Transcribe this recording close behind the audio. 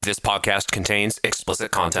This podcast contains explicit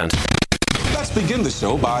content. Let's begin the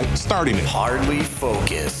show by starting it. Hardly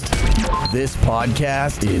focused. This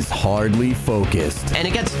podcast is hardly focused. And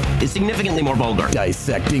it gets significantly more vulgar.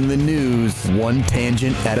 Dissecting the news one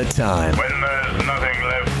tangent at a time. When there's nothing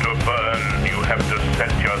left to burn, you have to set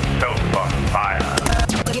yourself on fire.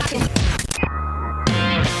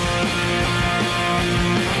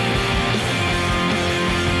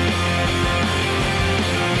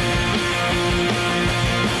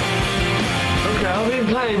 I've been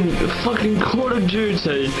playing fucking Call of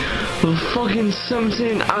Duty for fucking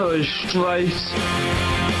 17 hours straight.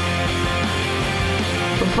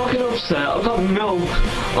 I'm fucking upset. I've got milk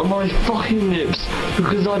on my fucking lips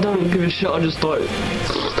because I don't give a shit. I just like...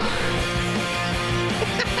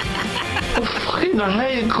 I fucking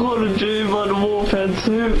hate Call of Duty Modern Warfare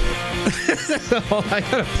 2. Oh, I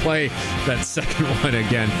gotta play that second one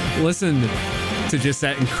again. Listen to just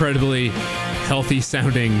that incredibly healthy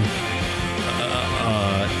sounding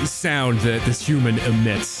sound that this human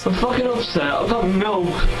emits. I'm fucking upset. I've got milk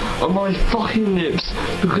on my fucking lips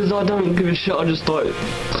because I don't give a shit. I just like...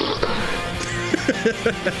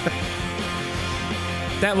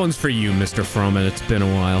 That one's for you, Mr. Froman. It's been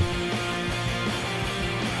a while.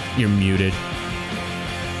 You're muted.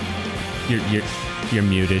 You're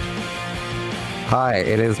muted. Hi,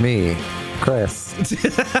 it is me, Chris.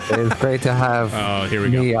 It is great to have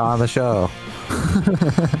me on the show.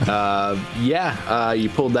 You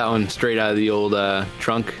pulled that one straight out of the old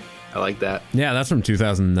trunk. I like that. Yeah, that's from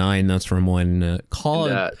 2009. That's from when Call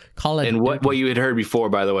It. And what you had heard before,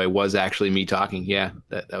 by the way, was actually me talking. Yeah,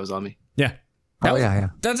 that was on me. Yeah.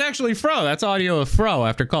 That's actually Fro. That's audio of Fro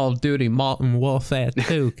after Call of Duty Modern Warfare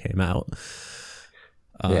 2 came out.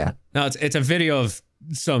 Yeah. No, it's a video of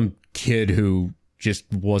some kid who just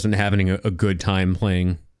wasn't having a good time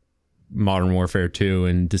playing Modern Warfare 2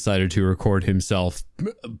 and decided to record himself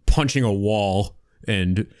punching a wall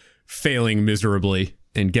and failing miserably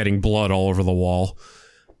and getting blood all over the wall.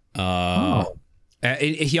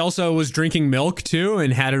 He also was drinking milk too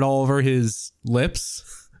and had it all over his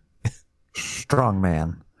lips. Strong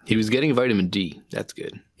man. He was getting vitamin D. That's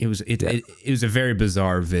good. It was a very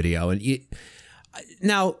bizarre video, and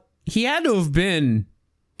now he had to have been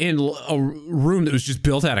in a room that was just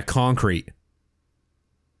built out of concrete.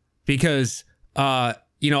 Because,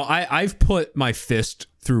 I've put my fist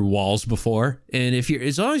through walls before, and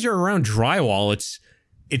as long as you're around drywall,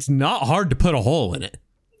 it's not hard to put a hole in it.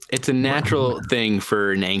 It's a natural thing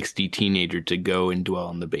for an angsty teenager to go and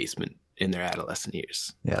dwell in the basement in their adolescent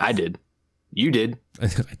years. Yes. I did. You did. I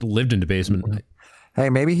lived in the basement. Hey,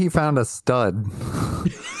 maybe he found a stud.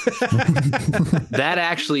 That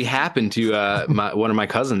actually happened to one of my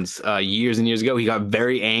cousins years and years ago. He got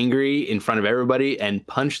very angry in front of everybody and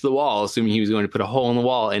punched the wall, assuming he was going to put a hole in the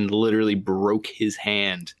wall, and literally broke his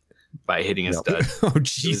hand by hitting a stud. Oh,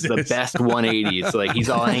 Jesus. It was the best 180. It's like he's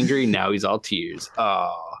all angry, now he's all tears.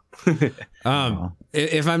 Oh.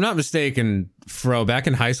 If I'm not mistaken, Fro, back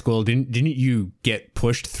in high school, didn't you get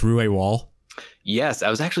pushed through a wall? Yes, I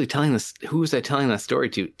was actually telling this. Who was I telling that story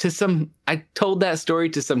to? I told that story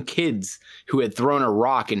to some kids who had thrown a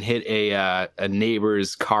rock and hit a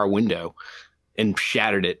neighbor's car window and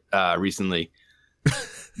shattered it recently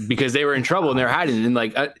because they were in trouble and they were hiding. And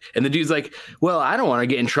and the dude's like, "Well, I don't want to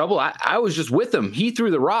get in trouble. I was just with him. He threw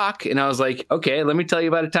the rock." And I was like, "Okay, let me tell you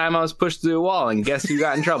about a time I was pushed through a wall and guess who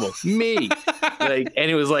got in trouble? Me." And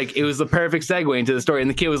it was the perfect segue into the story. And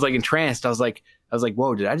the kid was entranced. I was like,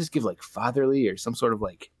 whoa, did I just give fatherly or some sort of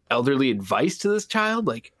elderly advice to this child?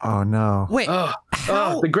 Oh no. Wait,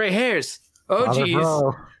 the gray hairs. Oh, geez.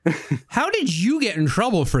 How did you get in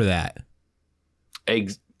trouble for that?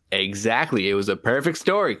 Exactly. It was a perfect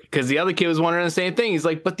story because the other kid was wondering the same thing. He's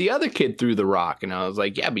like, but the other kid threw the rock. And I was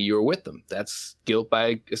like, yeah, but you were with them. That's guilt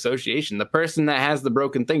by association. The person that has the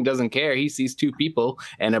broken thing doesn't care. He sees two people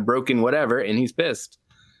and a broken whatever, and he's pissed.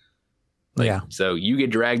 So you get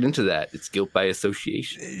dragged into that. It's guilt by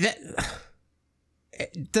association.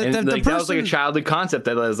 That was a childhood concept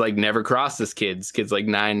that was never crossed this kid's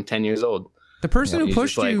 9-10 years old. The person who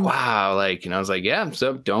pushed you, wow, and I was like, yeah,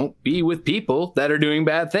 so don't be with people that are doing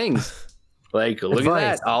bad things. Look at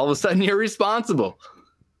that. All of a sudden you're responsible.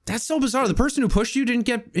 That's so bizarre. The person who pushed you didn't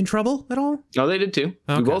get in trouble at all? No, they did too.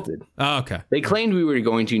 Okay. We both did. Oh, okay. They claimed we were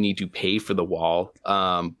going to need to pay for the wall,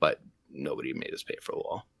 but nobody made us pay for the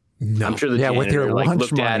wall. No. I'm sure the janitor with your lunch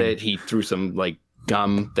looked money. at it. He threw some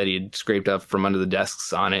gum that he had scraped up from under the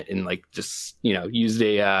desks on it, and used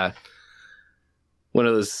a one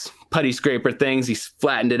of those putty scraper things. He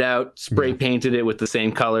flattened it out, spray painted it with the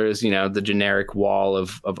same colors, the generic wall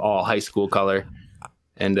of all high school color,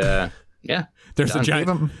 and There's a giant.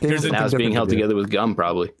 Now it's being held together with gum,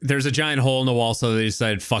 probably. There's a giant hole in the wall, so they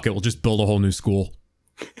decided, fuck it, we'll just build a whole new school.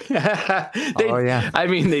 I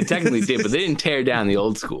mean, they technically did, but they didn't tear down the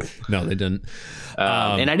old school. No, they didn't.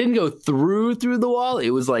 And I didn't go through the wall.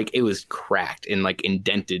 It was cracked and like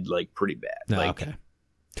indented, like pretty bad. Okay.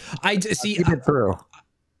 I see. Keep it through.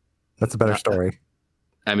 That's a better story.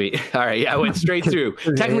 I mean, all right, yeah, I went straight through.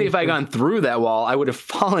 Technically, if I gone through that wall, I would have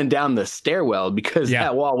fallen down the stairwell because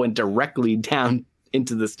that wall went directly down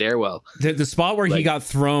into the stairwell. The spot where he got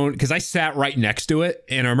thrown, because I sat right next to it,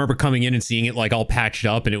 and I remember coming in and seeing it like all patched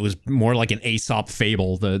up, and it was more like an Aesop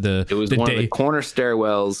fable. It was one of the corner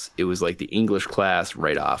stairwells. It was like the English class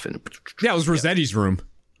right off, and it was Rossetti's room,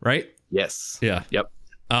 right? Yes. Yeah. Yep.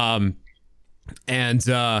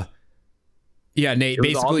 Yeah, Nate, it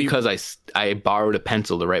was basically all because I borrowed a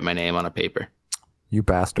pencil to write my name on a paper. You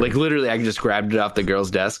bastard. Like literally I just grabbed it off the girl's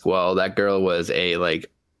desk. Well, that girl was a like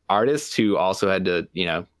artist who also had to,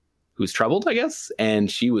 who's troubled, I guess. And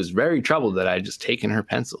she was very troubled that I had just taken her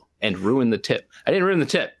pencil and ruined the tip. I didn't ruin the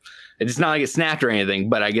tip. It's not like it snapped or anything,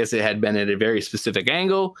 but I guess it had been at a very specific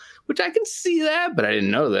angle, which I can see that, but I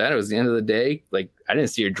didn't know that. It was the end of the day. Like I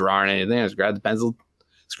didn't see her drawing anything. I just grabbed the pencil,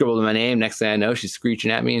 scribbled my name. Next thing I know, she's screeching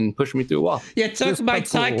at me and pushing me through a wall. You took my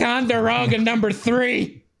Ticonderoga number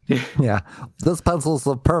 3. Yeah, this pencil's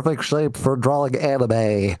the perfect shape for drawing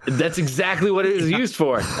anime. That's exactly what it was used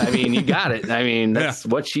for. I mean, you got it. I mean, that's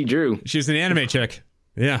what she drew. She's an anime chick.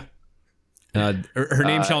 Yeah. Her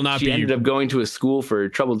name shall not be. She ended up going to a school for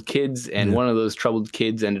troubled kids, and one of those troubled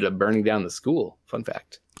kids ended up burning down the school. Fun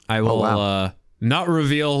fact. I will not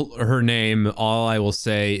reveal her name. All I will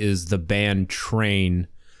say is the band Train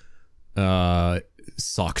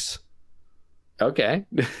sucks. Okay.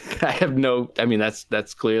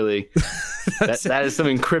 That's clearly that is some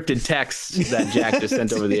encrypted text that Jack just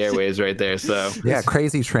sent over the airwaves right there. So yeah,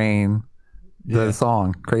 Crazy Train, the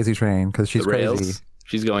song Crazy Train, because she's crazy.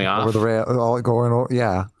 She's going off over the rail,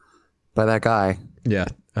 by that guy. Yeah,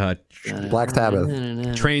 Black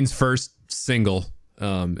Sabbath. Train's first single,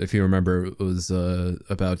 if you remember, it was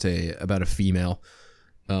about a female,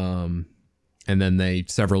 and then they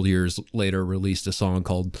several years later released a song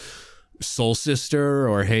called Soul Sister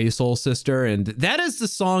or Hey Soul Sister, and that is the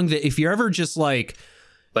song that if you're ever just like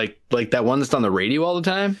that one that's on the radio all the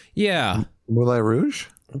time. Yeah, Moulin Rouge.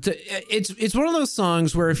 It's one of those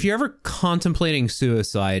songs where if you're ever contemplating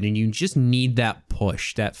suicide and you just need that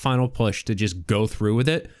push, that final push to just go through with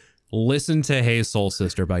it, listen to Hey Soul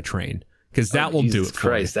Sister by Train, because that will do it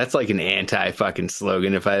for you. That's like an anti-fucking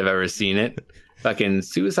slogan if I've ever seen it. Fucking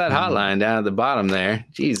suicide hotline down at the bottom there.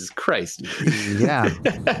 Jesus Christ. Yeah.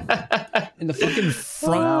 In the fucking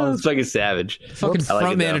front. It's fucking savage. Fucking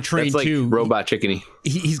front man of Train like too. Robot Chickeny.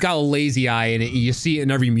 He's got a lazy eye, and you see it in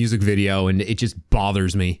every music video, and it just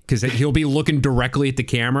bothers me because he'll be looking directly at the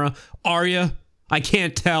camera. Are you? I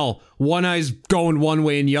can't tell. One eye's going one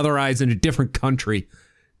way and the other eye's in a different country.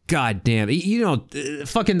 God damn.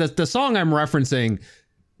 Fucking the song I'm referencing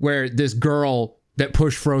where this girl that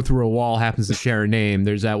pushed Fro through a wall happens to share a name.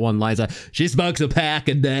 There's that one line like, she smokes a pack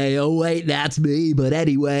a day. Oh, wait, that's me. But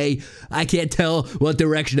anyway, I can't tell what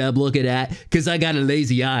direction I'm looking at because I got a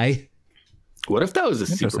lazy eye. What if that was a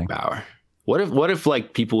superpower? What if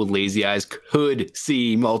like people with lazy eyes could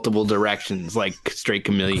see multiple directions, like straight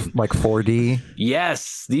chameleon, like 4D?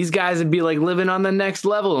 Yes, these guys would be like living on the next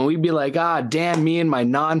level, and we'd be like, damn, me and my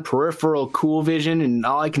non-peripheral cool vision, and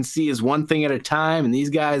all I can see is one thing at a time. And these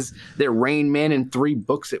guys, they're Rain Man in 3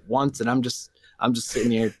 books at once, and I'm just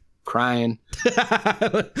sitting here crying,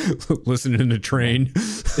 listening to Train.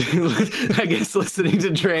 I guess listening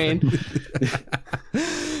to Train.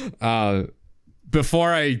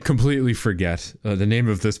 Before I completely forget, the name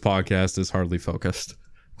of this podcast is Hardly Focused.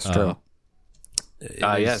 It's true.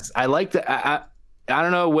 Yes, I like that. I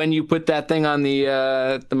don't know when you put that thing on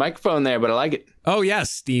the microphone there, but I like it. Oh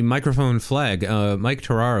yes, the microphone flag. Mike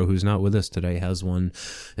Terraro, who's not with us today, has one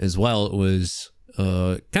as well. It was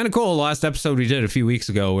kind of cool. Last episode we did a few weeks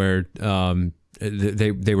ago, where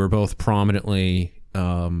they were both prominently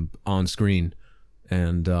on screen,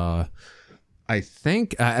 and I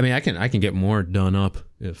think I can get more done up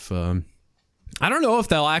if I don't know if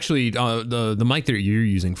they'll actually the mic that you're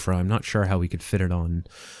using, Fro. I'm not sure how we could fit it on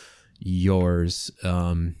yours.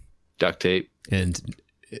 Duct tape, and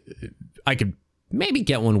I could maybe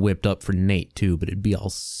get one whipped up for Nate too, but it'd be all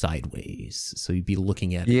sideways, so you'd be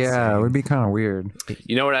looking at it. Yeah, it would be kind of weird.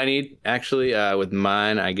 You know what I need actually with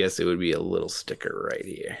mine? I guess it would be a little sticker right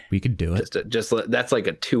here. We could do it. Just that's like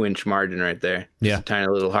a 2-inch margin right there. Yeah, just a tiny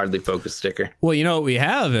little Hardly Focused sticker. Well, you know what we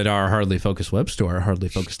have at our Hardly Focused web store,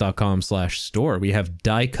 hardlyfocused.com/store. We have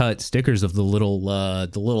die cut stickers of the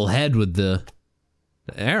little head with the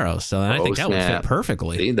the arrow. So I think that would fit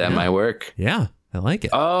perfectly. See, that might work. Yeah, I like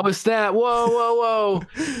it. Oh, snap. Whoa.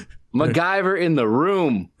 MacGyver in the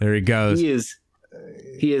room. There he goes.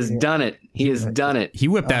 He has done it. He has done it. He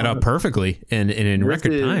whipped that up perfectly and in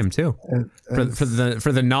record time too. For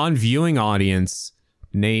the non-viewing audience,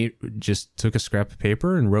 Nate just took a scrap of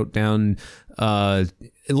paper and wrote down. It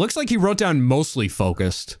looks like he wrote down mostly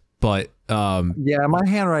focused, but yeah, my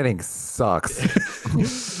handwriting sucks. It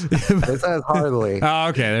says hardly. Oh,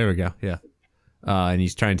 okay, there we go. Yeah, and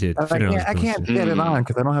he's trying to. I can't get it on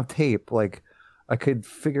because I don't have tape. Like I could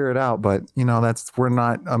figure it out, but we're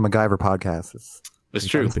not a MacGyver podcast. It's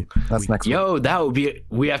true. That's next week. That would be.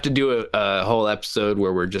 We have to do a whole episode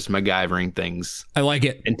where we're just MacGyvering things. I like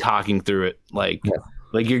it and talking through it. Like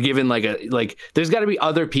you're given there's got to be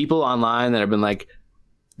other people online that have been like,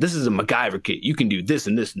 this is a MacGyver kit. You can do this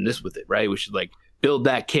and this and this with it, right? We should build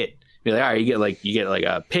that kit. Be like, all right, you get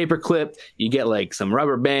a paper clip, you get some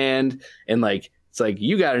rubber band, and it's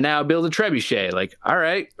you got to now build a trebuchet. All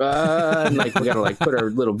right, and we got to put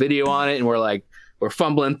our little video on it, and we're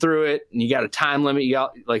fumbling through it, and you got a time limit. You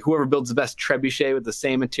got whoever builds the best trebuchet with the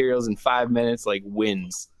same materials in 5 minutes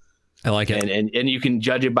wins. I like it, and you can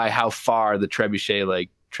judge it by how far the trebuchet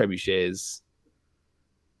is.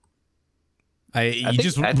 I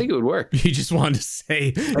think it would work. You just wanted to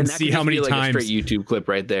say and see how many times. A straight YouTube clip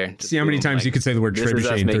right there. See how many times you could say the word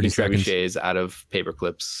trebuchet in 30 seconds. Trebuchets out of paper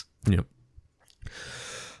clips. Yep.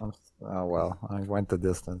 Oh well, I went the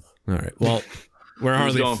distance. All right. Well, we're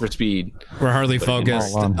hardly going for speed. We're hardly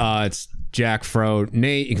focused. It's Jack Fro,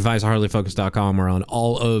 Nate. You can find us at hardlyfocused.com. We're on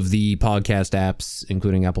all of the podcast apps,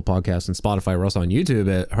 including Apple Podcasts and Spotify. We're also on YouTube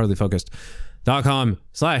at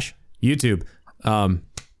hardlyfocused.com/YouTube.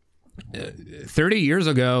 30 years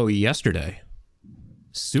ago yesterday,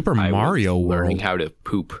 Super Mario World. Learning how to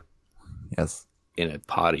poop. Yes. In a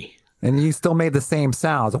potty. And you still made the same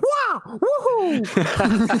sounds. Wow! Woohoo!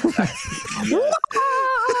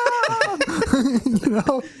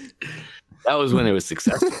 That was when it was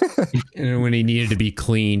successful. And when he needed to be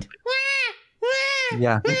cleaned.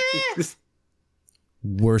 Yeah.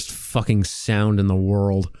 Worst fucking sound in the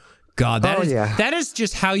world. God, that is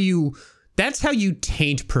just how you. That's how you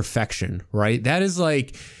taint perfection, right? That is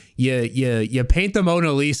you paint the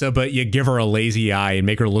Mona Lisa, but you give her a lazy eye and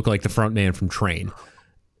make her look like the front man from Train.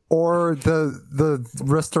 Or the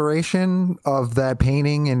restoration of that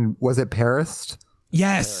painting in, was it Paris?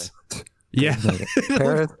 Yes. Yeah.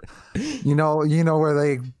 Paris. You know where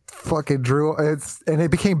they fucking drew and it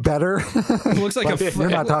became better. It looks like you're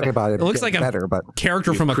not talking about it. It looks like better, but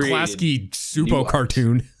character from a Klasky Supo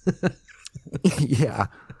cartoon. Yeah.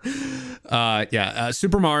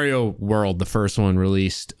 Super Mario World, the first one,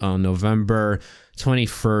 released on November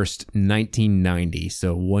 21st, 1990.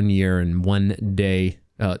 So 1 year and 1 day.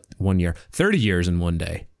 1 year, 30 years in 1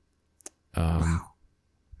 day.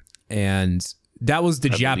 And that was the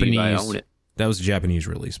Japanese. That was the Japanese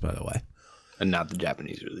release, by the way, and not the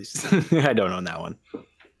Japanese release. I don't own that one.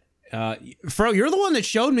 Fro, you're the one that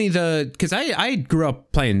showed me because I grew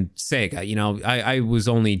up playing Sega. I was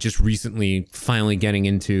only just recently finally getting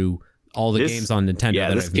into all the games on Nintendo.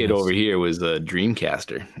 Yeah, this kid over here was a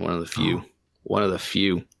Dreamcaster, one of the few. One of the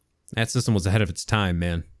few. That system was ahead of its time,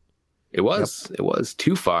 man. It was. Yep. It was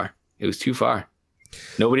too far. It was too far.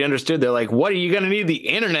 Nobody understood. They're like, "What are you gonna need the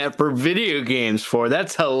internet for video games for?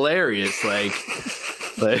 That's hilarious!"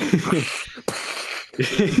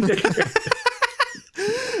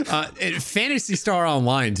 Phantasy Star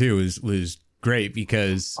Online too was great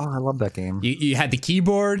because I love that game. You had the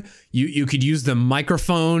keyboard. You could use the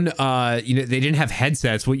microphone. They didn't have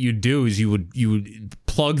headsets. What you'd do is you would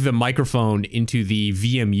plug the microphone into the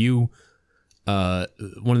VMU,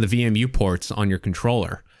 one of the VMU ports on your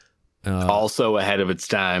controller. Also ahead of its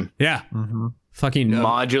time. Yeah. Mm-hmm. Fucking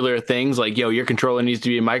modular things like, your controller needs to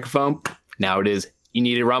be a microphone. Now it is. You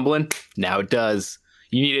need it rumbling. Now it does.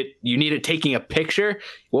 You need it taking a picture.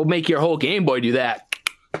 We'll make your whole Game Boy do that.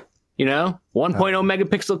 1.0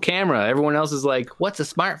 megapixel camera. Everyone else is like, what's a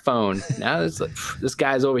smartphone? Now it's like, this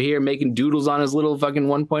guy's over here making doodles on his little fucking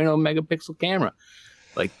 1.0 megapixel camera.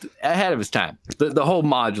 Ahead of his time. The whole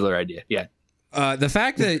modular idea. Yeah. The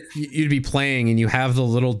fact that you'd be playing and you have the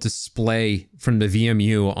little display from the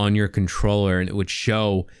VMU on your controller and it would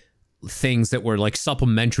show things that were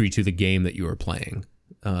supplementary to the game that you were playing.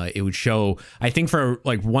 It would show, I think for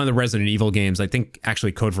one of the Resident Evil games, I think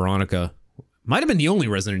actually Code Veronica might have been the only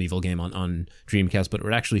Resident Evil game on Dreamcast, but it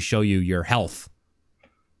would actually show you your health.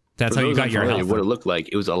 That's how you got your health. What it looked like,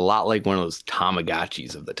 it was a lot like one of those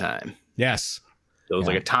Tamagotchis of the time. Yes. So it was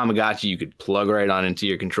like a Tamagotchi you could plug right on into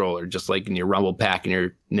your controller, just like in your Rumble Pack and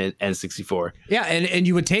your N64. Yeah, and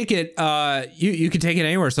you would take it. You could take it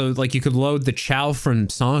anywhere. So like you could load the Chow from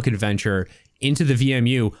Sonic Adventure into the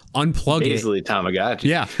VMU, unplug Basically it. Tamagotchi.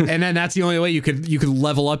 Yeah, and then that's the only way you could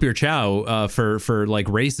level up your Chow for like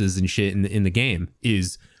races and shit in the game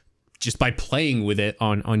is just by playing with it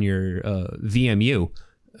on your VMU.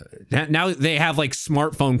 Now they have like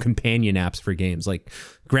smartphone companion apps for games. Like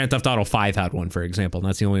Grand Theft Auto 5 had one, for example. And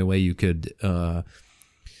that's the only way you could.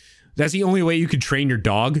 That's the only way you could train your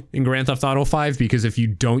dog in Grand Theft Auto 5, because if you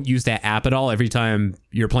don't use that app at all, every time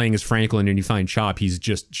you're playing as Franklin and you find Chop, he's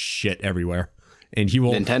just shit everywhere. And he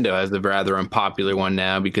will. Nintendo has the rather unpopular one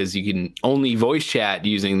now because you can only voice chat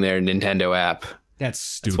using their Nintendo app. That's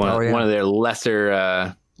stupid. It's one of their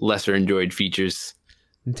lesser enjoyed features.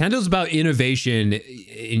 Nintendo's about innovation,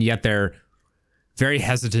 and yet they're very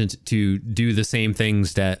hesitant to do the same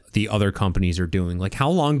things that the other companies are doing. Like,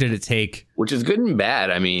 how long did it take? Which is good and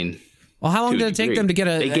bad. I mean, well, how long did it take them to get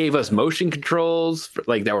They gave us motion controls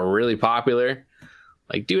that were really popular.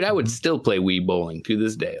 Like, dude, I would still play Wii Bowling to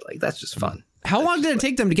this day. Like, that's just fun. How long did it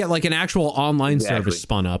take them to get like an actual online service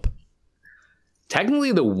spun up?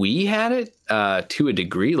 Technically, the Wii had it to a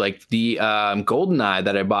degree. Like the GoldenEye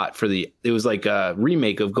that I bought it was like a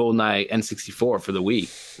remake of GoldenEye N64 for the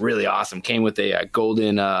Wii. Really awesome. Came with a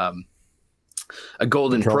golden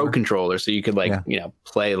Pro controller, so you could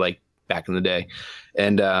play like back in the day,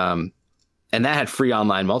 and that had free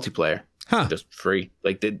online multiplayer, just free.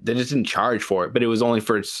 Like they just didn't charge for it, but it was only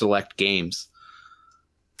for select games.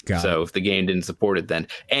 So if the game didn't support it, then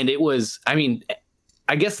it was. I mean,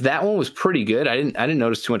 I guess that one was pretty good. I didn't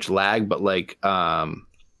notice too much lag, but like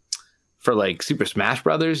for like Super Smash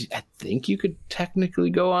Brothers, I think you could technically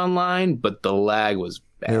go online, but the lag was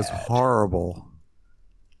bad. It was horrible.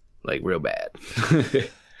 Like real bad.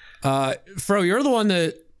 Fro, you're the one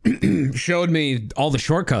that showed me all the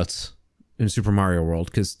shortcuts in Super Mario World,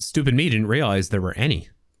 because stupid me didn't realize there were any.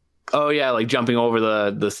 Oh yeah, like jumping over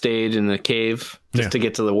the stage in the cave just to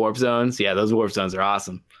get to the warp zones. Yeah, those warp zones are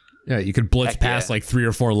awesome. Yeah, you could blitz past like 3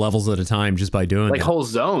 or 4 levels at a time just by doing like whole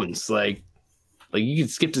zones. Like you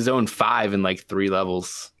could skip to zone 5 in like 3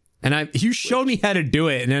 levels. And you showed me how to do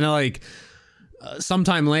it, and then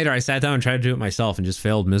sometime later I sat down and tried to do it myself and just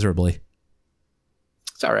failed miserably.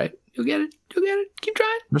 It's all right. You'll get it. Keep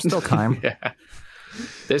trying. There's still time. Yeah.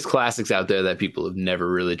 There's classics out there that people have never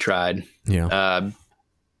really tried. Yeah.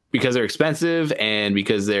 Because they're expensive and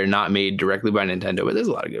because they're not made directly by Nintendo, but there's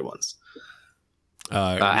a lot of good ones.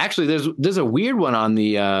 Actually, there's a weird one on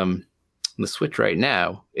the Switch right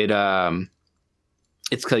now. It's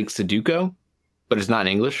like Sudoku, but it's not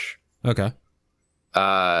in English. Okay.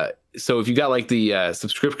 So if you got like the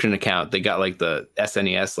subscription account, they got like the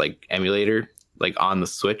SNES like emulator like on the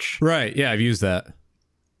Switch. Right. Yeah, I've used that.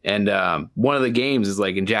 And one of the games is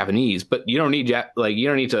like in Japanese, but you don't need you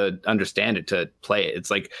don't need to understand it to play it.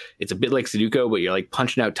 It's a bit like Sudoku, but you're like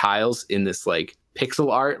punching out tiles in this like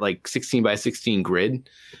pixel art, like 16 by 16 grid,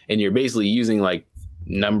 and you're basically using like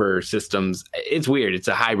number systems. It's weird. It's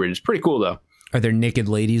a hybrid. It's pretty cool though. Are there naked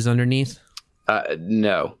ladies underneath?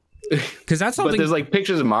 No, because that's something. But there's like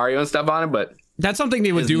pictures of Mario and stuff on it, but that's something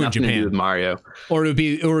they would do in Japan. To do with Mario, or it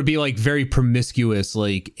would be like very promiscuous,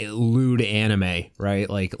 like lewd anime, right?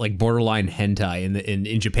 Like borderline hentai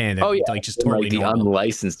in Japan. Like just totally like the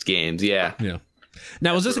unlicensed games. Yeah.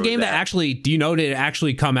 Now, was this a game that actually? Do you know did it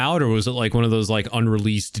actually come out, or was it like one of those like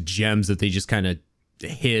unreleased gems that they just kind of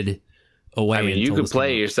hid away? I mean, you could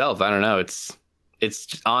play it yourself. I don't know. It's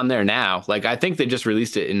on there now. Like I think they just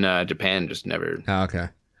released it in Japan, just never. Oh, okay.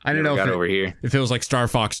 I didn't know if over here. If it was like Star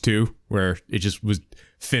Fox 2, where it just was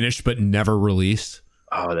finished but never released.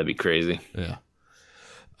 Oh, that'd be crazy. Yeah.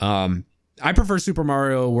 I prefer Super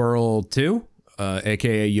Mario World 2,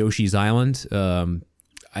 aka Yoshi's Island.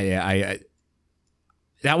 I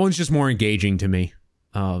that one's just more engaging to me.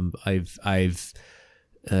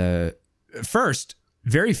 First,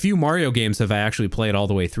 very few Mario games have I actually played all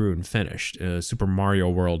the way through and finished. Super Mario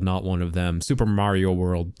World, not one of them. Super Mario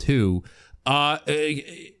World 2.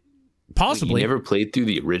 Possibly. You never played through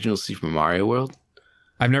the original Super Mario World?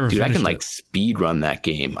 I've never. Dude, I can like it. speed run that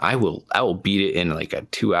game. I will beat it in like a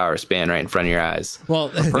 2-hour span right in front of your eyes. Well,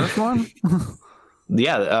 the first one.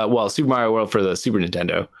 Yeah. Well, Super Mario World for the Super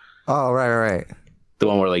Nintendo. Oh, right. The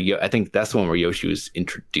one where like I think that's the one where Yoshi was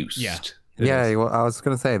introduced. Yeah. Well, I was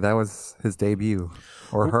gonna say that was his debut,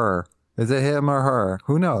 or her. Is it him or her?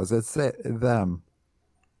 Who knows? It's them.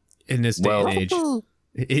 In this day and age,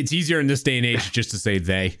 it's easier in this day and age just to say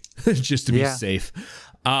they, just to be safe.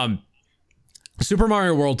 Super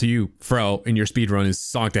Mario World to you, Fro, in your speedrun is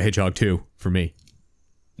Sonic the Hedgehog 2 for me.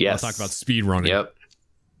 Yes. I'll talk about speedrunning. Yep.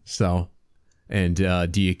 So, and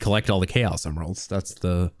do you collect all the Chaos Emeralds? That's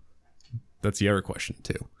the other question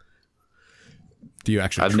too. Do you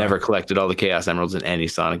actually? I've never collected all the Chaos Emeralds in any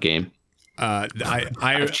Sonic game.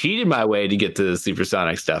 I've cheated my way to get to the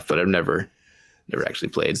Supersonic stuff, but I've never actually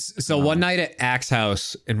played. So one night at Axe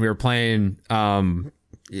House, and we were playing.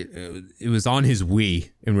 It was on his Wii,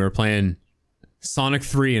 and we were playing Sonic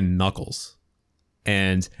 3 and Knuckles,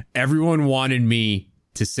 and everyone wanted me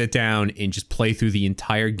to sit down and just play through the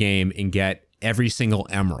entire game and get every single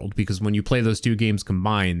emerald, because when you play those two games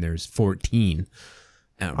combined, there's 14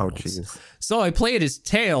 emeralds. Oh, jeez. So I played as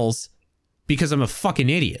Tails because I'm a fucking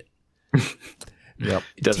idiot. Yep.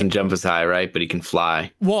 He doesn't jump as high, right? But he can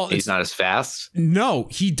fly. Well, he's not as fast. No,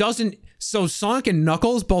 he doesn't. So Sonic and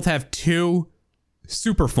Knuckles both have 2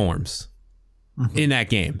 super forms in that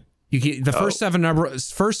game. You get the first 7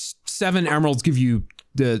 emeralds give you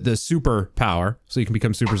the super power, so you can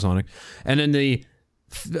become supersonic, and then the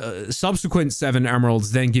subsequent 7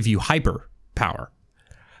 emeralds then give you hyper power.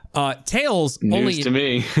 Tails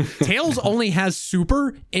Tails only has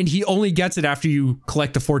super, and he only gets it after you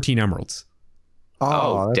collect the 14 emeralds.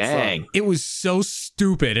 Oh dang! It was so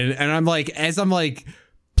stupid, and I'm like, as I'm like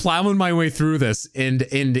plowing my way through this, and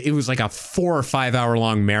it was like a 4 or 5 hour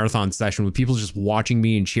long marathon session with people just watching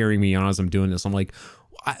me and cheering me on as I'm doing this. I'm like,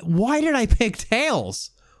 why did I pick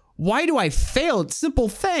Tails? Why do I fail at simple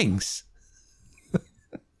things?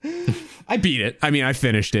 I beat it. I mean, I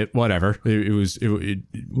finished it. Whatever.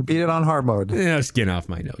 It beat it on hard mode. Yeah, skin off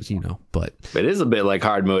my nose, you know. But it is a bit like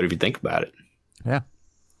hard mode if you think about it. Yeah.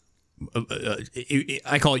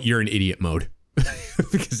 I call it "you're an idiot" mode.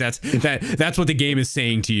 Because that's what the game is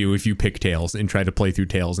saying to you if you pick Tails and try to play through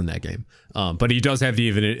Tails in that game. But he does have the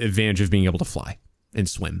advantage of being able to fly and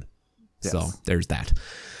swim. Yes. So there's that.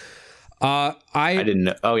 I didn't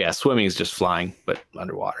know. Oh yeah, swimming is just flying, but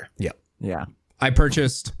underwater. Yep. Yeah. I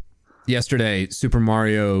purchased yesterday Super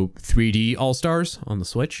Mario 3D All-Stars on the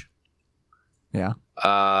Switch. Yeah.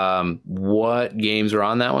 What games are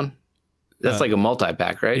on that one? That's like a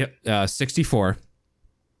multi-pack, right? Yep. 64.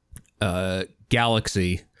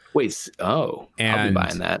 Galaxy. Wait. Oh, I'll be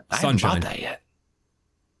buying that. I haven't bought that yet.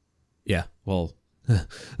 Yeah. Well,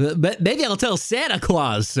 maybe I'll tell Santa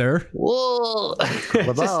Claus, sir. Whoa.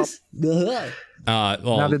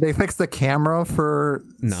 Now, did they fix the camera for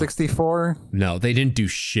 64? No, they didn't do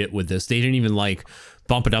shit with this. They didn't even like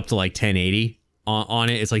bump it up to like 1080 on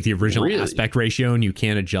it. It's like the original aspect ratio, and you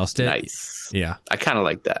can't adjust it. Nice. Yeah. I kind of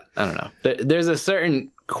like that. I don't know. There's a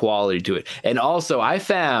certain quality to it. And also I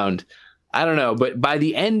found, I don't know, but by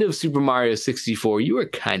the end of Super Mario 64, you were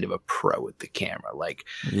kind of a pro with the camera. Like,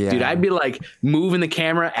 dude, I'd be like moving the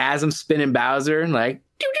camera as I'm spinning Bowser and like,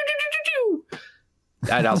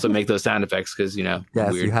 I'd also make those sound effects because, you know,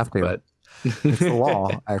 yes, weird, you have to. But it's the law,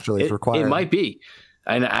 actually. It's required. It might be.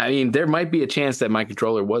 And I mean, there might be a chance that my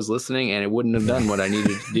controller was listening and it wouldn't have done what I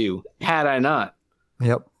needed to do had I not.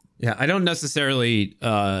 Yep. Yeah, I don't necessarily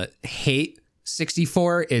hate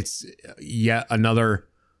 64. It's yet another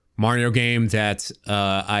Mario game that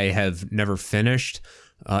I have never finished.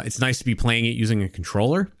 It's nice to be playing it using a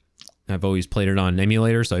controller. I've always played it on an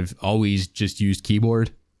emulator, so I've always just used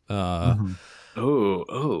keyboard. So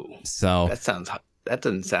that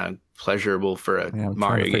doesn't sound pleasurable for a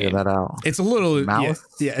Mario game. Figure that out. It's a little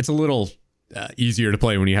it's a little easier to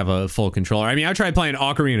play when you have a full controller. I mean, I tried playing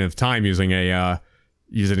Ocarina of Time using a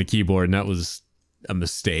keyboard, and that was a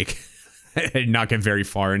mistake. I did not get very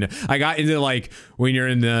far, and I got into like when you're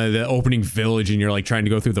in the opening village and you're like trying to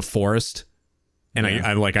go through the forest, and I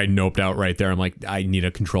noped out right there. I'm like, I need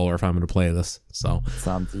a controller if I'm going to play this. So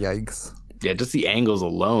sounds yikes. Yeah, just the angles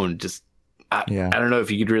alone. I don't know if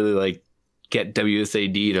you could really like get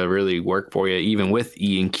WSAD to really work for you, even with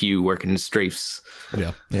E and Q working in strafes.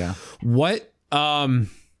 Yeah. What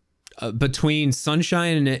between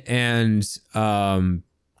Sunshine and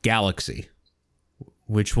Galaxy,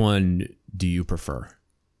 which one do you prefer?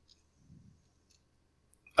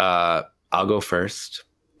 I'll go first,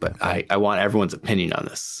 but okay. I want everyone's opinion on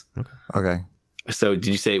this. Okay. So did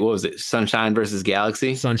you say, what was it? Sunshine versus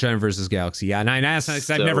Galaxy? Sunshine versus Galaxy. Yeah. And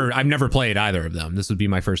I've never played either of them. This would be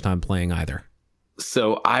my first time playing either.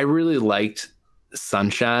 So I really liked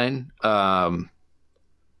Sunshine. I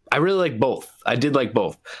really like both. I did like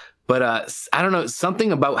both, but I don't know,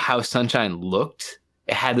 something about how Sunshine looked.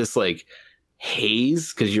 It had this like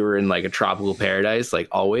haze because you were in like a tropical paradise, like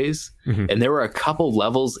always. Mm-hmm. And there were a couple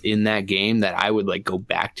levels in that game that I would like go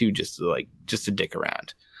back to just to dick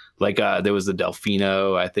around. Like there was the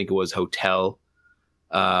Delfino, I think it was Hotel,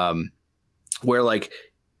 where like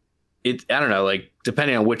I don't know, like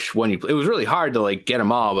depending on which one it was really hard to like get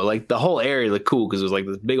them all, but like the whole area looked cool because it was like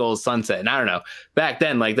this big old sunset. And I don't know, back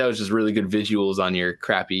then, like that was just really good visuals on your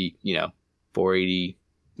crappy, 480.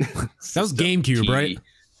 That was GameCube, TV. right?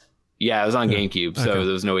 Yeah, it was on GameCube, so there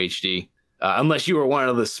was no HD. Unless you were one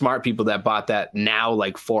of the smart people that bought that now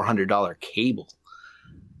like $400 cable,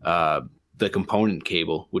 the component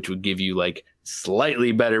cable, which would give you like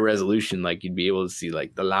slightly better resolution. Like you'd be able to see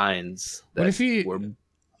like the lines that were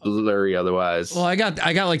blurry otherwise. Well, I got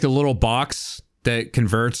like the little box that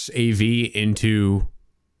converts AV into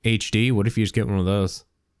HD. What if you just get one of those?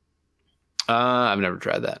 I've never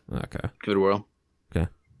tried that. Okay, give it a whirl. Okay,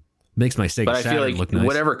 makes my Sega Saturn look nice.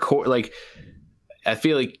 Whatever core, like I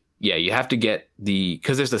feel like you have to get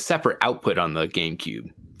because there's a separate output on the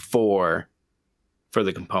GameCube for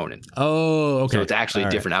the component. Oh, okay. So it's actually a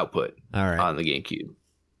different output on the GameCube.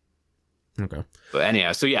 Okay. But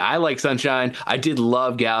anyhow, so yeah, I like Sunshine. I did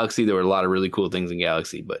love Galaxy. There were a lot of really cool things in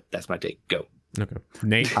Galaxy, but that's my take. Go. Okay.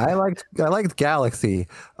 Nate? I liked Galaxy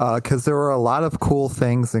because there were a lot of cool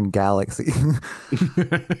things in Galaxy.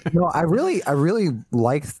 I really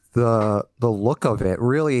liked the look of it.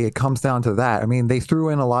 Really, it comes down to that. I mean, they threw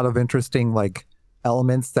in a lot of interesting like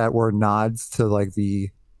elements that were nods to like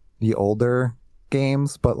the older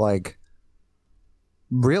games, but like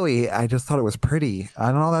really, I just thought it was pretty.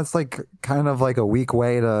 I don't know. That's like kind of like a weak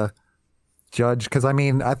way to judge because I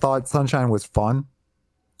mean, I thought Sunshine was fun.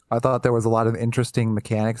 I thought there was a lot of interesting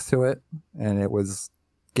mechanics to it, and it was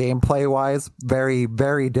gameplay wise very,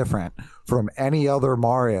 very different from any other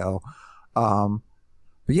Mario. But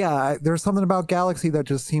yeah, there's something about Galaxy that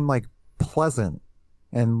just seemed like pleasant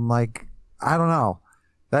and like, I don't know.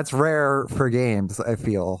 That's rare for games, I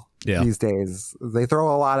feel, these days. They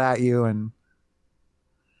throw a lot at you, and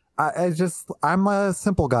I'm a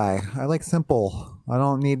simple guy. I like simple. I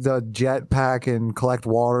don't need the jetpack and collect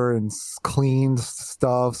water and clean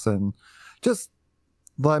stuffs, and just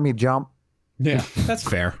let me jump. Yeah, that's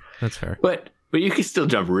fair. That's fair. But you can still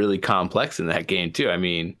jump really complex in that game too. I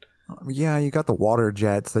mean, yeah, you got the water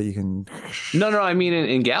jets that you can. No, I mean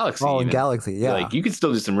in Galaxy. Oh, in Galaxy, yeah. Like you can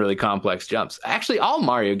still do some really complex jumps. Actually, all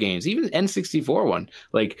Mario games, even N64 one.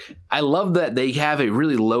 Like I love that they have a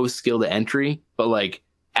really low skill to entry, but like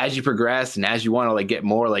as you progress and as you want to like get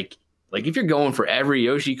more like if you're going for every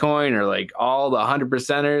Yoshi coin or like all the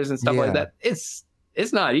 100%ers and stuff like that, it's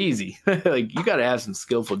not easy. Like you got to have some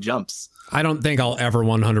skillful jumps. I don't think I'll ever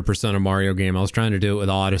 100% a Mario game. I was trying to do it with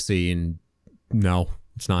Odyssey, and no,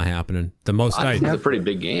 it's not happening. The most it's a pretty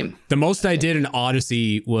big game. The most I did in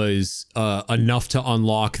Odyssey was enough to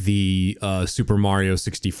unlock the Super Mario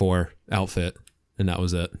 64 outfit, and that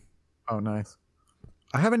was it. Oh, nice.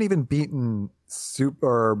 I haven't even beaten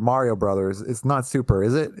Super Mario Brothers. It's not Super,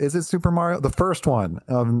 is it? Is it Super Mario? The first one,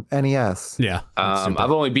 NES. Yeah.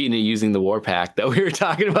 I've only beaten it using the War Pack that we were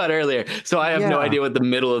talking about earlier, so I have no idea what the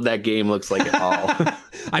middle of that game looks like at all.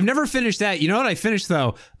 I've never finished that. You know what I finished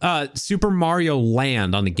though? Super Mario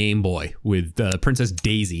Land on the Game Boy with Princess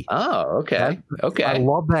Daisy. Oh, okay. Okay. I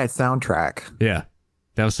love that soundtrack. Yeah.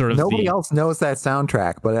 That was sort of nobody else knows that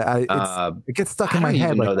soundtrack, but it gets stuck in my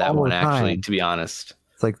head. I don't know that one actually, to be honest.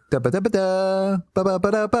 It's like okay, I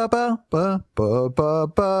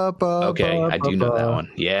do know that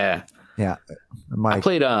one. Yeah. I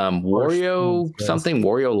played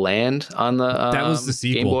Wario Land on the that was the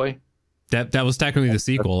sequel. Game Boy. That was technically the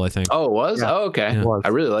sequel, I think. Oh, it was? Yeah. Oh, okay. Yeah. I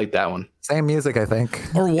really like that one. Same music, I think.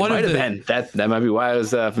 Or one of them. That might be why I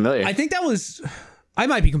was familiar. I think that was. I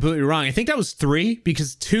might be completely wrong. I think that was 3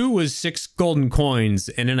 because 2 was 6 golden coins,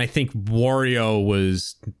 and then I think Wario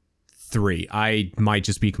was 3. I might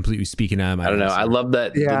just be completely speaking out of my. I don't know. I love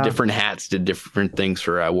that the different hats did different things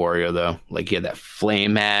for Wario, though. Like he had that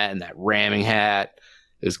flame hat and that ramming hat.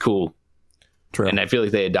 It was cool. True. And I feel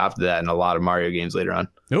like they adopted that in a lot of Mario games later on.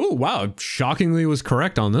 Oh, wow. Shockingly was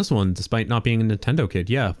correct on this one, despite not being a Nintendo kid.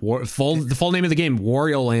 Yeah. The full name of the game,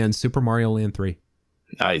 Wario Land, Super Mario Land 3.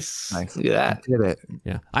 Nice. Look at that. Did it.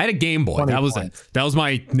 Yeah. I had a Game Boy. That was it. That was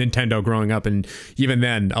my Nintendo growing up. And even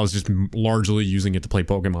then, I was just largely using it to play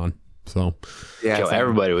Pokemon. So, yeah,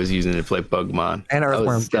 everybody was using it to play Pokemon and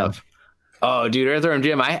Earthworm stuff. Oh, dude, Earthworm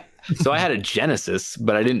Jim. I had a Genesis,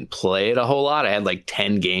 but I didn't play it a whole lot. I had like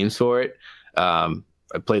 10 games for it. I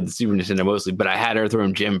played the Super Nintendo mostly, but I had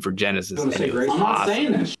Earthworm Jim for Genesis. I'm not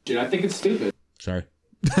saying that shit. I think it's stupid. Sorry.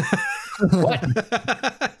 What?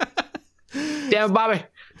 Damn, Bobby.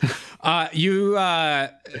 I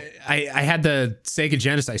had the Sega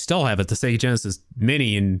Genesis. I still have it, the Sega Genesis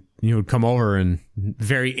Mini, and you would come over and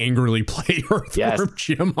very angrily play Earthworm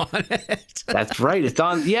Jim on it. That's right. It's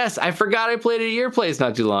on. Yes, I forgot I played it at your place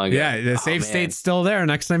not too long ago. Yeah, the save state's still there.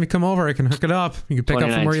 Next time you come over, I can hook it up. You can pick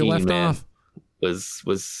up from where you left off.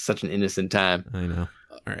 Was such an innocent time. I know.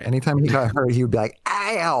 All right. Anytime he got hurt, he'd be like,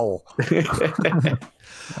 "Ow!" I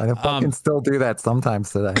fucking still do that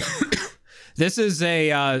sometimes today. This is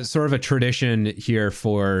a sort of a tradition here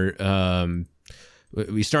for.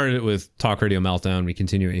 We started it with Talk Radio Meltdown. We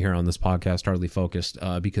continue it here on this podcast, Hardly Focused,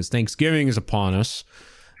 because Thanksgiving is upon us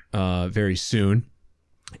very soon,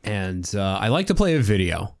 and I like to play a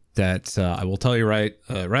video that I will tell you right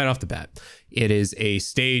off the bat. It is a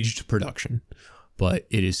staged production, but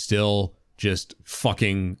it is still just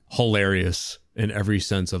fucking hilarious in every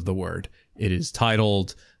sense of the word. It is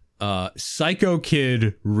titled Psycho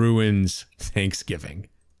Kid Ruins Thanksgiving.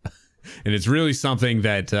 And it's really something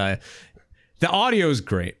that the audio is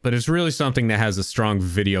great, but it's really something that has a strong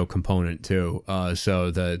video component too. So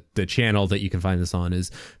the channel that you can find this on is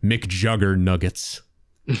McJugger Nuggets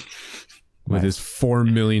with his 4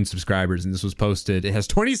 million subscribers. And this was posted. It has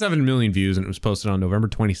 27 million views, and it was posted on November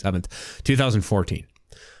 27th, 2014.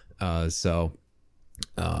 And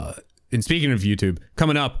speaking of YouTube,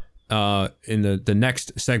 coming up in the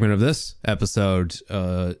next segment of this episode,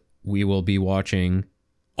 we will be watching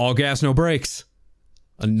All Gas No Brakes,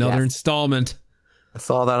 another installment. I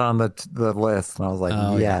saw that on the list, and I was like,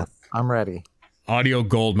 I'm ready. Audio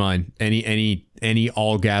goldmine. Any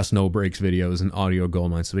All Gas No Brakes video is an audio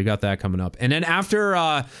goldmine. So we got that coming up, and then after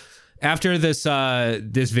this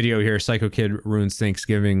video here, Psycho Kid Ruins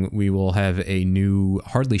Thanksgiving, we will have a new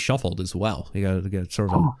Hardly Shuffled as well. We got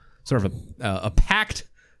sort of a packed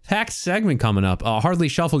segment coming up. Hardly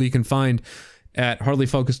Shuffled you can find at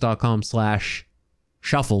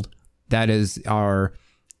hardlyfocus.com/shuffled. That is our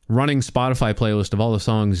running Spotify playlist of all the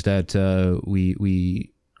songs that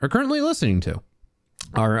we are currently listening to.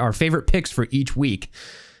 Our favorite picks for each week.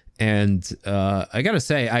 And I gotta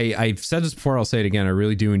say, I've said this before, I'll say it again. I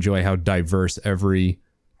really do enjoy how diverse every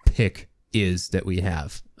pick is that we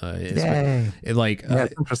have. Yay.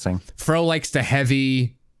 It's interesting. Fro likes the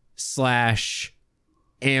heavy /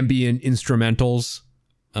 ambient instrumentals.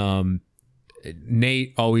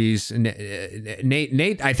 Nate,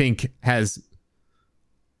 I think, has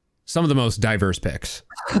some of the most diverse picks.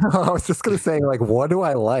 I was just gonna say, what do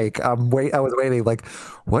I like? I was waiting,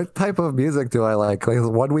 what type of music do I like?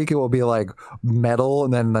 1 week it will be metal,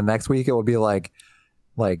 and then the next week it will be like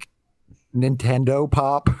Nintendo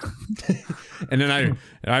pop. And then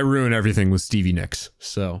I ruin everything with Stevie Nicks.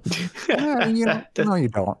 So no, you don't.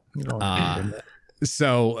 You don't.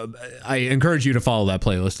 So I encourage you to follow that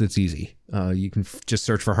playlist. It's easy. You can just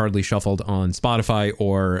search for Hardly Shuffled on Spotify,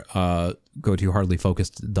 or go to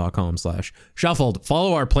hardlyfocused.com/shuffled.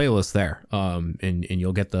 Follow our playlist there, and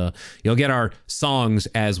you'll get our songs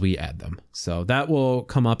as we add them. So that will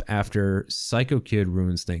come up after Psycho Kid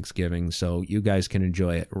Ruins Thanksgiving. So you guys can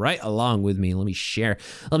enjoy it right along with me. Let me share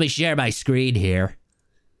my screen here.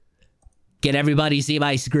 Can everybody see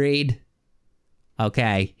my screen?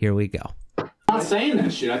 Okay, here we go. I'm not saying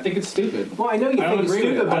that shit. I think it's stupid. Well, I know you think it's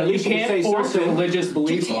stupid, but at least you can't force a religious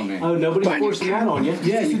belief on me. Oh, nobody's forcing that on you.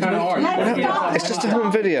 Yeah, you kind of are. It's just a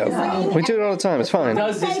human video. We do it all the time. It's fine. He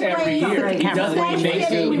does this every year. He does it. He makes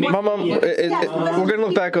it. My mom, we're going to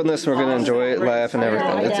look back on this and we're going to enjoy it, laugh, and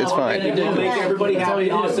everything. It's fine. Make everybody happy.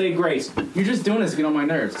 I'll say grace. You're just doing this to get on my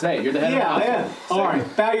nerves. Say it. You're the head of the household. Yeah. All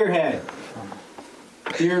right. Bow your head.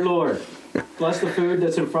 Dear Lord, bless the food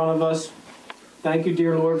that's in front of us. Thank you,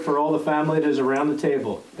 dear Lord, for all the family that is around the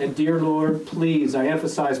table. And dear Lord, please, I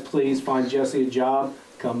emphasize please, find Jesse a job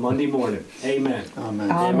come Monday morning. Amen.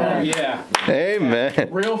 Amen. Yeah. Amen.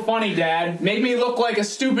 Real funny, Dad. Made me look like a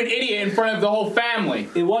stupid idiot in front of the whole family.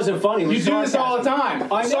 It wasn't funny. You do this all the time.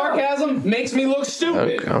 I know. Sarcasm makes me look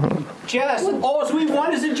stupid. Jess, all we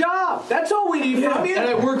want is a job. That's all we need from you. And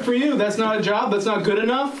I work for you. That's not a job. That's not good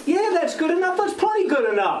enough. Yeah, that's good enough. That's plenty good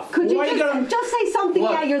enough. Could you just say something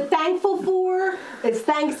that you're thankful for? It's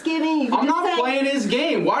Thanksgiving. I'm not playing his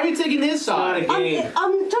game. Why are you taking his side?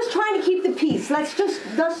 I'm just trying to keep the peace. Let's just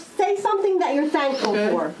say something that you're thankful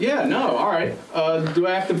for. Yeah, no, all right. Do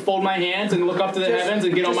I have to fold my hands and look up to the heavens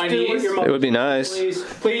and get on my knees? It would be nice.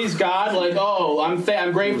 Please, God,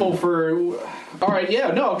 I'm grateful for. All right, yeah,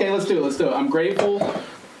 no, okay, let's do it. I'm grateful.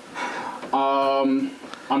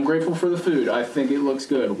 I'm grateful for the food. I think it looks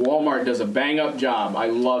good. Walmart does a bang-up job. I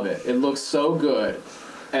love it. It looks so good.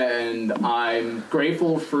 And I'm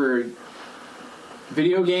grateful for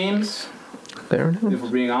video games, if we're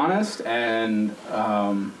being honest, and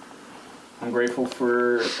I'm grateful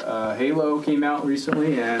for Halo came out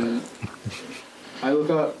recently, and I look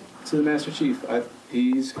up to the Master Chief.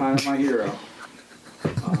 He's kind of my hero.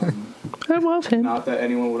 I love him. Not that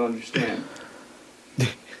anyone would understand.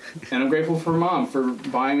 And I'm grateful for Mom for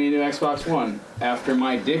buying me a new Xbox One after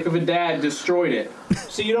my dick of a dad destroyed it.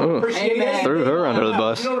 So you don't appreciate it? Threw her under the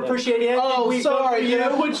bus. You don't appreciate it? Oh, sorry. Did I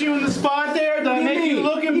put you in the spot there? Did I make you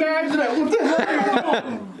look embarrassed? What the hell are you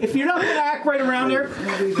doing? If you're not going to act right around there,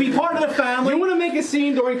 be part of the family. You want to make a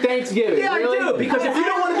scene during Thanksgiving? Yeah, really? I do. Because if you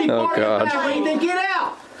don't want to be part of the family, then get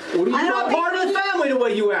out. You're not part of the family the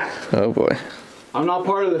way you act. Oh boy. I'm not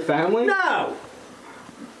part of the family? No.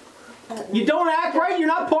 You don't act right, you're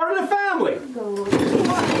not part of the family.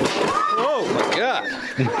 Oh my God.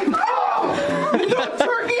 Don't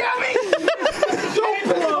turkey at me! Don't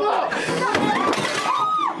blow up!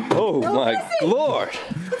 Oh my Lord.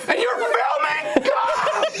 And you're filming? God!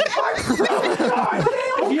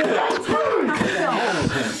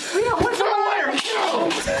 What's the matter?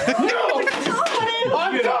 No!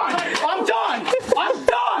 I'm done!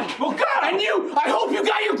 Well, God! And you, I hope you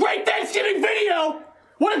got your great Thanksgiving video!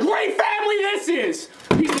 What a great family this is!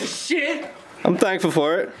 Piece of shit! I'm thankful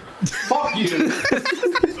for it. Fuck you!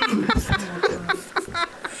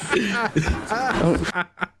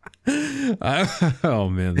 Oh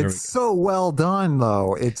man, It's so well done,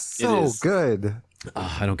 though. It's so good.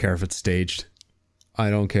 I don't care if it's staged. I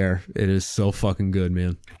don't care. It is so fucking good,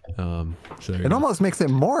 man. So there you It go. almost makes it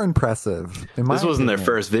more impressive. In my This wasn't their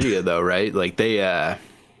opinion. first video though, right? Like they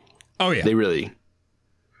Oh yeah. they really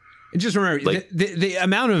Just remember Like- the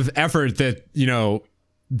amount of effort that, you know,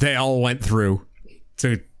 they all went through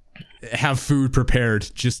to have food prepared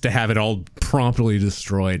just to have it all promptly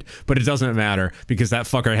destroyed. But it doesn't matter because that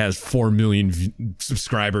fucker has 4 million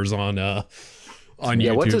subscribers on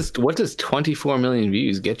YouTube. what does 24 million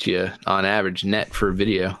views get you on average net for a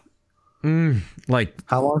video? Like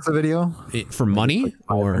How long's the video? For money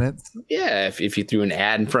or minutes? Yeah, if you threw an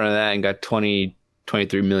ad in front of that and got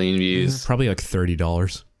 23 million views. Probably like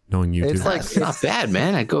 $30 knowing YouTube. It's like- It's not bad,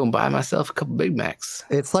 man. I'd go and buy myself a couple Big Macs.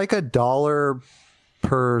 It's like $1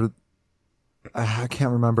 per. I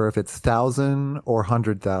can't remember if it's 1,000 or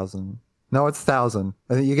 100,000. No, it's 1,000.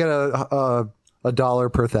 I think you get a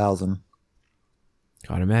 $1 per 1,000,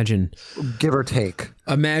 God, imagine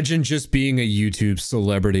just being a YouTube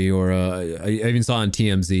celebrity, or I even saw on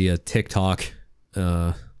TMZ a TikTok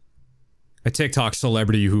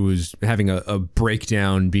celebrity who was having a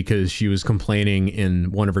breakdown because she was complaining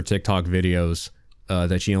in one of her TikTok videos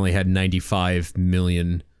that she only had 95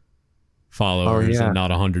 million followers and not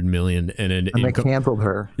 100 million, and they canceled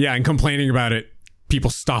her. Yeah, and complaining about it, people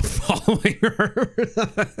stopped following her.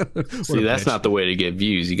 See, that's not the way to get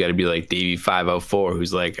views. You got to be like Davey504,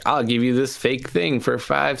 who's like, I'll give you this fake thing for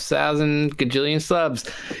 5,000 gajillion subs.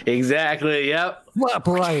 Exactly. Yep. What,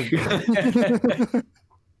 right?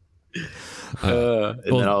 And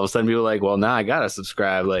then all of a sudden people are like, well, now I got to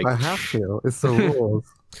subscribe. Like, I have to. It's the rules.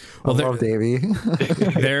 Well, I love Davey.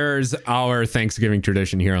 There's our Thanksgiving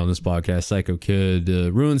tradition here on this podcast. Psycho Kid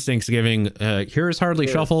ruins Thanksgiving. Here's Hardly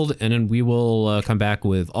Shuffled, and then we will come back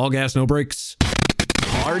with All Gas, No Brakes.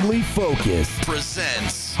 Hardly Focused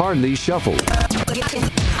presents Hardly Shuffled.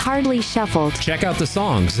 Hardly Shuffled. Check out the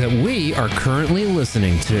songs that we are currently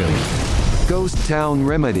listening to. Ghost Town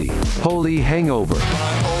Remedy. Holy Hangover.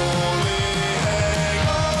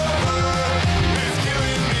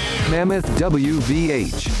 Mammoth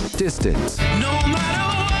WVH. Distance. No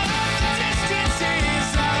matter what distance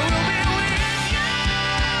is, I will be with you.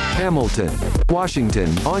 Hamilton. Washington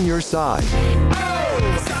on your side.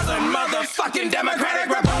 Southern motherfucking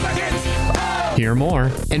Democratic Republicans. Hear more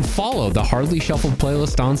and follow the Hardly Shuffled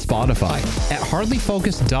playlist on Spotify at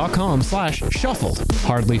hardlyfocused.com/shuffled.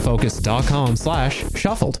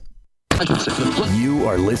 hardlyfocused.com/shuffled. You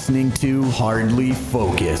are listening to Hardly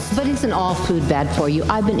Focused. But isn't all food bad for you?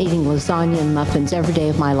 I've been eating lasagna and muffins every day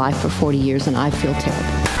of my life for 40 years and I feel terrible.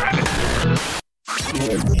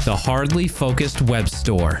 The Hardly Focused web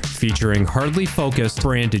store, featuring Hardly Focused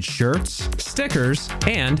branded shirts, stickers,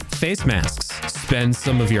 and face masks. Spend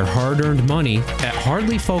some of your hard-earned money at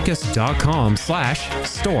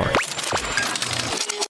hardlyfocused.com/store.